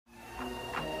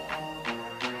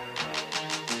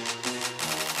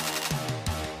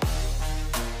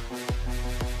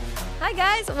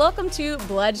Hi guys, welcome to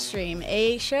Bloodstream,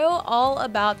 a show all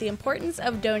about the importance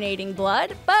of donating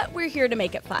blood, but we're here to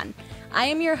make it fun. I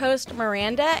am your host,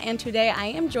 Miranda, and today I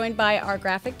am joined by our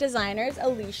graphic designers,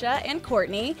 Alisha and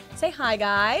Courtney. Say hi,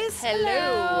 guys.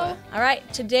 Hello. All right,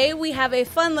 today we have a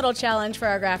fun little challenge for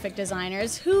our graphic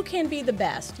designers. Who can be the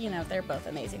best? You know, they're both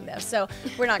amazing though, so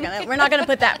we're not gonna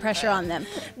put that pressure on them.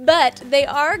 But they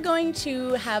are going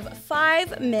to have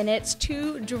 5 minutes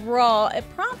to draw a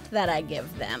prompt that I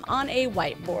give them on a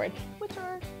whiteboard, which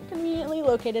are conveniently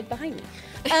located behind me.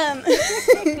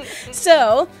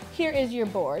 So here is your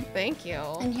board. Thank you.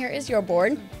 And here is your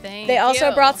board. Thank They also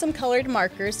you. brought some colored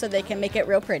markers so they can make it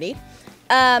real pretty.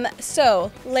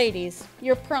 So ladies,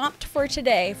 your prompt for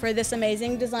today for this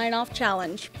amazing design off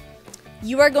challenge,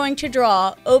 you are going to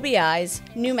draw OBI's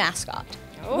new mascot.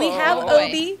 We have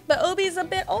Obi, but Obi's a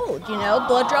bit old, you know.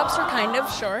 Blood drops are kind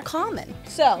of common.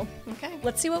 So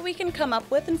let's see what we can come up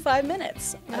with in 5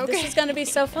 minutes. This is going to be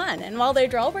so fun. And while they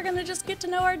draw, we're going to just get to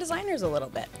know our designers a little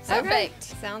bit. So, Perfect.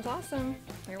 Sounds awesome.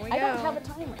 Here we go. I don't have a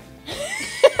timer.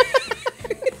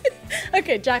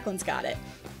 Okay, Jacqueline's got it.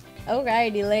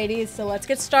 Alrighty, ladies. So let's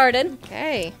get started.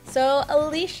 Okay. So,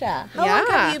 Alisha, how long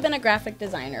have you been a graphic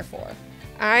designer for?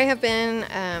 I have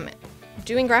bbeen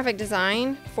doing graphic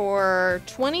design for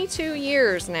 22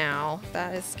 years now.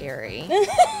 That is scary.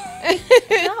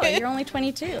 No, you're only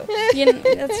 22.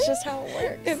 That's just how it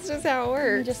works. It's just how it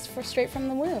works. Just straight from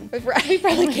the womb. Right. You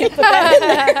probably can't put that in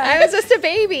there. I was just a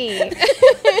baby.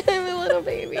 I'm a little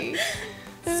baby.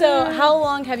 So how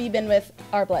long have you been with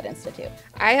Our Blood Institute?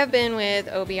 I have been with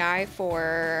OBI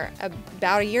for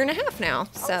about 1.5 years now.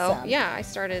 So Awesome. yeah, I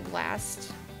started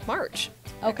last March.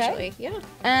 Okay. Actually. Yeah.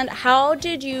 And how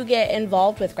did you get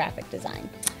involved with graphic design?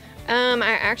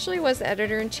 I actually was the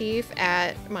editor-in-chief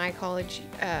at my college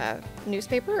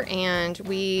newspaper, and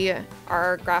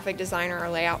our graphic designer,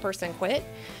 our layout person quit.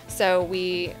 So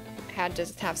we had to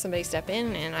have somebody step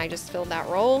in, and I just filled that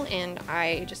role, and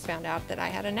I just found out that I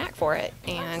had a knack for it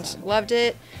and loved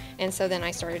it. And so then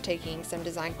I started taking some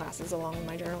design classes along with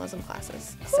my journalism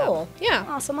classes. Cool. So, yeah.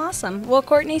 Awesome. Well,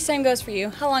 Courtney, same goes for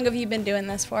you. How long have you been doing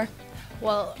this for?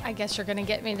 Well, I guess you're going to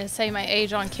get me to say my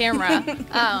age on camera.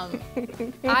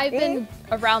 I've been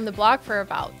around the block for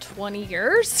about 20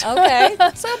 years. Okay.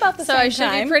 So about the So same I should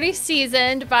time. be pretty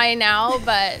seasoned by now,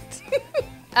 but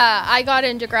I got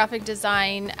into graphic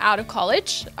design out of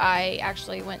college. I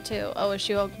actually went to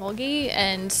OSU Okmulgee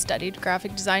and studied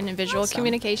graphic design and visual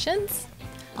communications.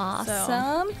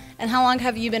 Awesome. And how long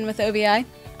have you been with OBI?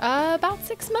 About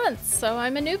 6 months, so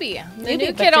I'm a newbie. The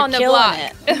new but kid you're on the killing block.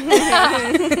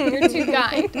 it. You're too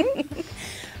kind.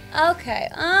 Okay,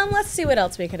 let's see what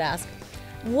else we could ask.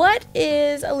 What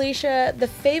is, Alisha, the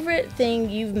favorite thing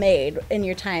you've made in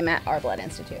your time at Our Blood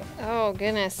Institute? Oh,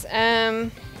 goodness.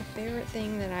 The favorite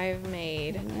thing that I've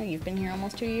made. I know, you've been here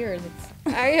almost 2 years.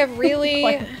 I have really,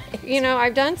 Quite a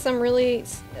I've done some really,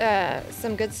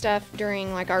 some good stuff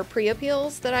during like our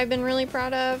pre-appeals that I've been really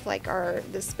proud of, like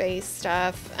the space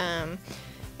stuff. And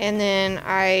then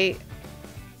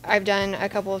I've done a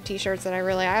couple of t-shirts that I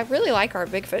really like our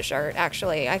Bigfoot shirt,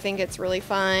 actually. I think it's really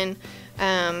fun.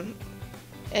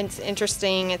 It's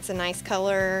interesting. It's a nice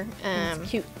color. It's a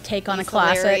cute take on a He's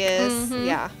classic. hilarious.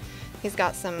 Yeah. He's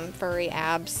got some furry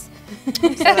abs, so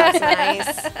that's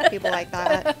nice. People like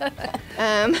that.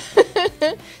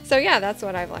 So yeah, that's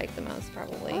what I've liked the most,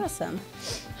 probably. Awesome.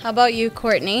 How about you,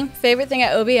 Courtney? Favorite thing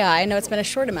at OBI? I know it's been a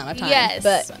short amount of time, Yes,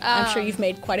 but I'm sure you've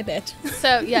made quite a bit.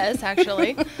 So, yes,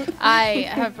 actually. I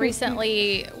have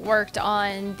recently worked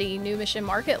on the new Mission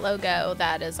Market logo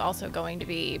that is also going to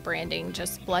be branding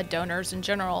just blood donors in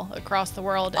general across the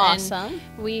world. Awesome. And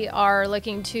we are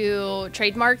looking to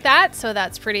trademark that, so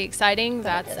that's pretty exciting.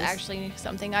 That That's is. actually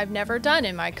something I've never done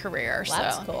in my career. Well,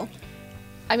 that's so. cool.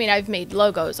 I mean, I've made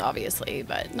logos, obviously,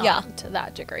 but not to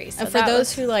that degree. So And for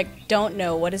those who don't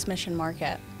know, what is Mission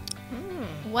Market?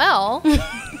 well,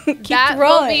 Keep that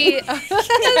rolling. will be.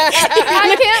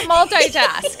 I can't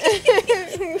multitask.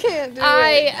 Can't do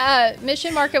it.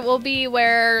 Mission Market will be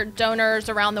where donors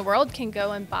around the world can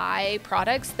go and buy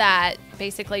products that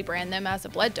basically brand them as a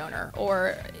blood donor,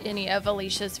 or any of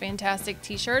Alicia's fantastic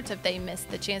t-shirts. If they miss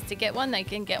the chance to get one, they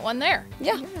can get one there.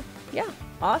 Yeah.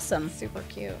 Awesome. Super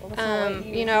cute.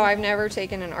 I've never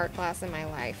taken an art class in my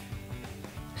life.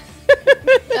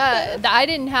 I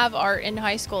didn't have art in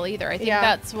high school either. I think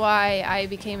that's why I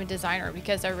became a designer,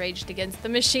 because I raged against the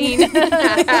machine.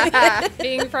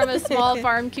 Being from a small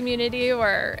farm community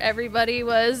where everybody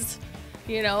was,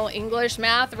 English,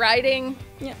 math, writing.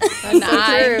 Yeah. And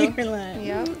I,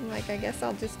 Yeah, like I guess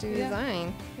I'll just do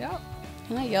design. yeah.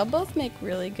 Y'all both make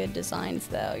really good designs,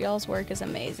 though. Y'all's work is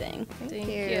amazing. Thank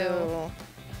you.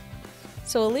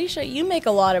 So Alisha, you make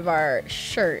a lot of our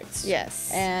shirts. Yes.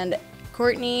 And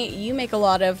Courtney, you make a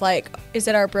lot of is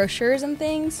it our brochures and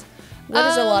things? What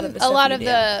is a lot of the stuff A lot you of do?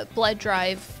 the blood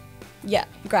drive Yeah,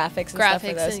 graphics and stuff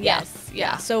for those. and Yeah. yes,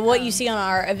 yeah. So what you see on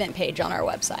our event page on our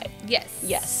website. Yes.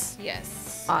 Yes.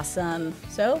 Yes. Awesome.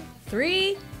 So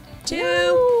 3,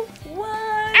 2,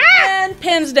 1, and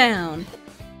pins down.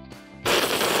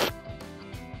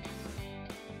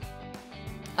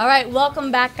 All right,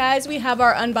 welcome back, guys. We have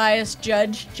our unbiased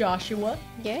judge, Joshua.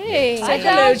 Yay. Say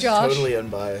hello, Josh. Totally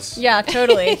unbiased. Yeah,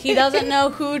 totally. He doesn't know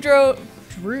who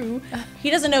drew. He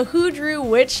doesn't know who drew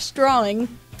which drawing.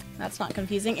 That's not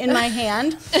confusing. In my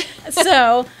hand.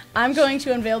 So I'm going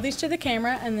to unveil these to the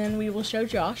camera, and then we will show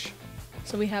Josh.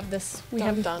 So we have this. We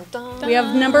have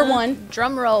number 1,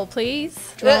 Drum roll,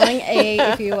 please. drawing A,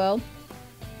 if you will.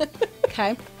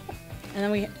 Okay.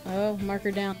 And then marker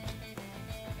down.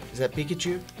 Is that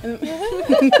Pikachu?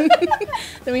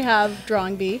 Then we have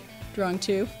drawing B, drawing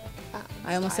 2.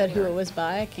 I almost said who it was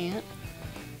by. I can't.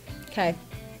 Okay.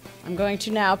 I'm going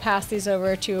to now pass these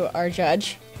over to our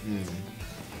judge.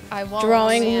 I won't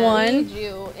Drawing lead 1.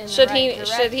 you in the Should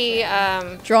right he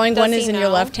Drawing Does 1 he is in your know?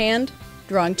 left hand.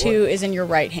 Drawing 2 is in your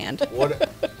right hand. What?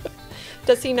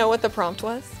 does he know what the prompt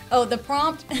was? Oh, the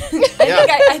prompt. Yeah.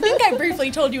 I think I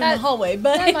briefly told you in the hallway,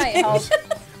 but That might help.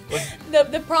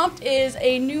 the prompt is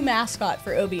a new mascot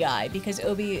for OBI because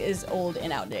OB is old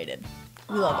and outdated.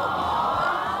 We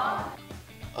love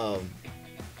OB.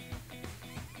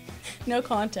 No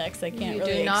context. I can't You do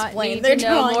really not explain need their to know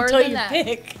drawing more until than you that.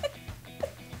 pick.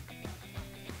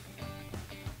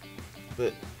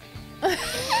 But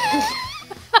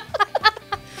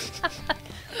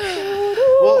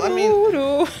well, I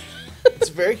mean, it's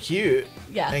very cute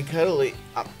Yeah. and cuddly.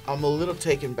 I'm a little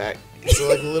taken back. It's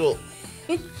like a little.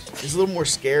 It's a little more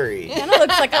scary. Kind of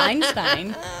looks like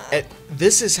Einstein. And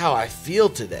this is how I feel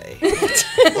today.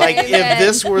 Like if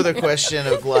this were the question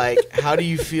of how do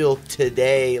you feel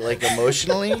today,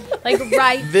 emotionally? Like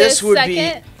right This would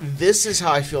second. be. This is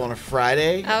how I feel on a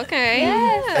Friday, Okay.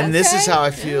 and this is how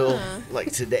I feel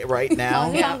today, right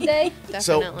now. Hump day.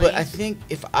 So, but I think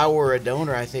if I were a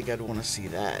donor, I think I'd want to see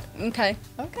that. Okay.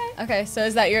 Okay. Okay. So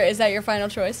is that your final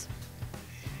choice?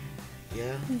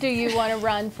 Yeah. Do you want to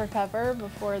run for cover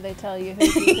before they tell you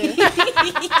who's who?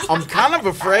 I'm kind of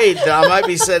afraid that I might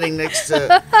be sitting next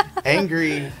to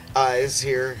Angry Eyes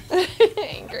here.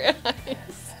 Angry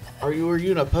eyes. Are you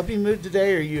in a puppy mood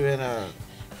today? Or are you in a?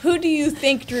 Who do you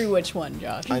think drew which one,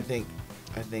 Josh? I think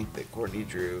that Courtney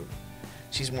drew.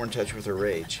 She's more in touch with her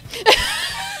rage.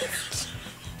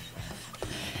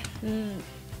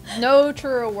 No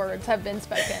truer words have been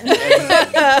spoken.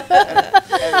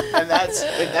 And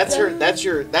that's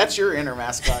your inner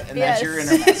mascot, and that's your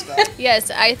inner mascot. Yes,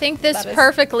 I think this That is-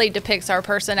 perfectly depicts our I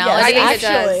personality. think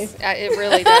Actually. it does. It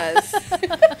really does.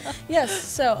 Yes.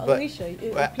 So But- Alicia,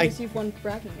 it but appears you've won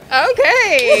bragging rights.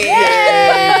 Okay.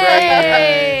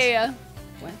 Yay!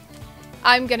 What?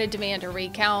 I'm gonna demand a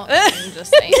recount. I'm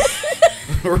just saying.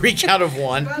 Recount of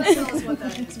 1.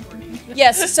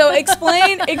 Yes. So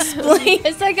explain.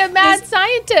 It's like a mad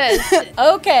scientist.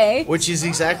 Okay. Which is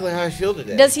exactly how I feel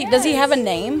today. Does he have a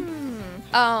name?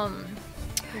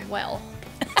 Well,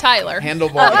 Tyler.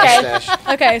 Handlebar Okay. mustache.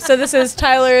 Okay. So this is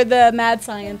Tyler, the mad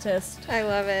scientist, I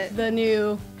love it.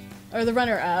 the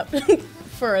runner-up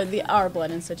for our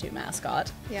Blood Institute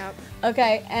mascot. Yep.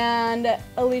 Okay. And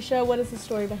Alicia, what is the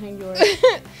story behind yours?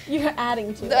 You're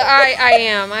adding to it. I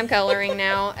am. I'm coloring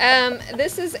now.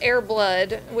 This is Air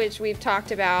Blood, which we've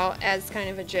talked about as kind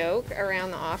of a joke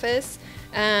around the office.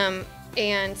 And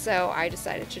so I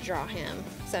decided to draw him.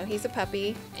 So he's a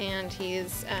puppy, and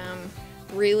he's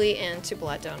really into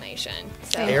blood donation.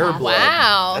 So Air blood.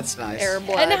 Wow. That's nice. Air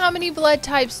Blood. And how many blood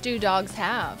types do dogs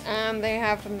have? They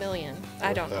have 1 million.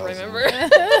 I don't 4,000. remember.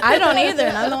 I don't either,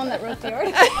 and I'm the one that wrote the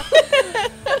article.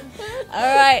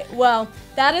 All right. Well,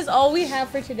 that is all we have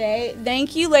for today.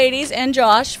 Thank you, ladies and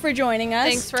Josh, for joining us.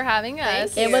 Thanks for having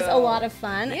us. Thank It was a you. lot of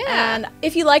fun. Yeah. And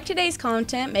if you like today's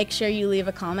content, make sure you leave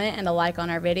a comment and a like on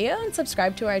our video and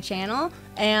subscribe to our channel.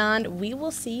 And we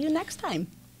will see you next time.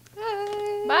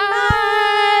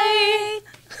 Bye.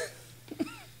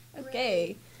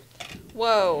 Okay.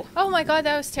 Whoa. Oh my God,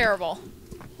 that was terrible.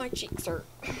 My cheeks hurt.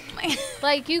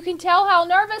 Like, you can tell how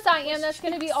nervous I am. That's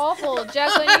going to be awful.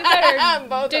 Jacqueline, you better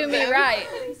Both do of me them. right.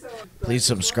 Please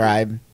subscribe,